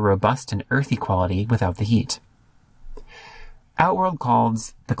 giving it a robust and earthy quality without the heat. Outworld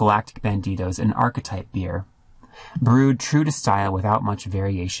calls the Galactic Banditos an archetype beer, brewed true to style without much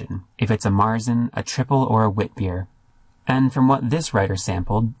variation, if it's a Marzen, a triple, or a wit beer. And from what this writer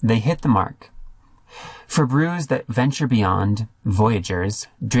sampled, they hit the mark. For brews that venture beyond, voyagers,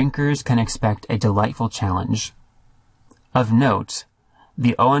 drinkers can expect a delightful challenge. Of note,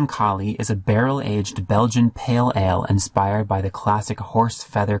 the Owen Kali is a barrel-aged Belgian pale ale inspired by the classic horse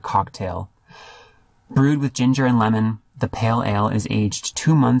feather cocktail. Brewed with ginger and lemon, the pale ale is aged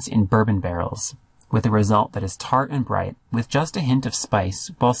 2 months in bourbon barrels, with a result that is tart and bright, with just a hint of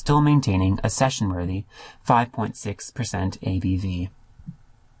spice, while still maintaining a session-worthy 5.6% ABV.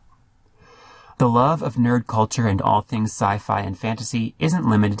 The love of nerd culture and all things sci-fi and fantasy isn't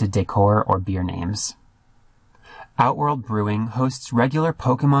limited to decor or beer names. Outworld Brewing hosts regular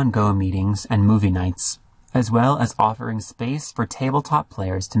Pokemon Go meetings and movie nights, as well as offering space for tabletop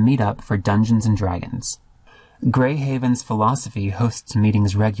players to meet up for Dungeons & Dragons. Greyhaven's Philosophy hosts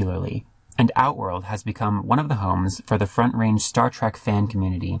meetings regularly, and Outworld has become one of the homes for the Front Range Star Trek fan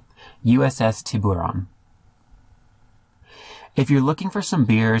community, USS Tiburon. If you're looking for some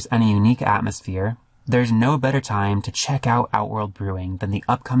beers and a unique atmosphere, there's no better time to check out Outworld Brewing than the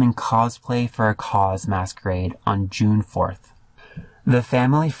upcoming Cosplay for a Cause masquerade on June 4th. The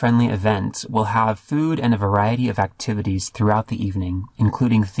family-friendly event will have food and a variety of activities throughout the evening,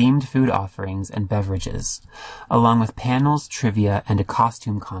 including themed food offerings and beverages, along with panels, trivia, and a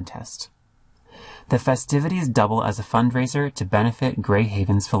costume contest. The festivities double as a fundraiser to benefit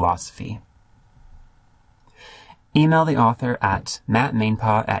Greyhaven's Philosophy. Email the author at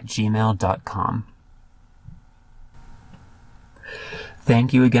mattmainpaw@gmail.com.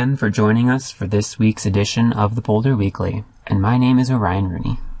 Thank you again for joining us for this week's edition of the Boulder Weekly, and my name is Orion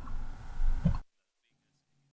Rooney.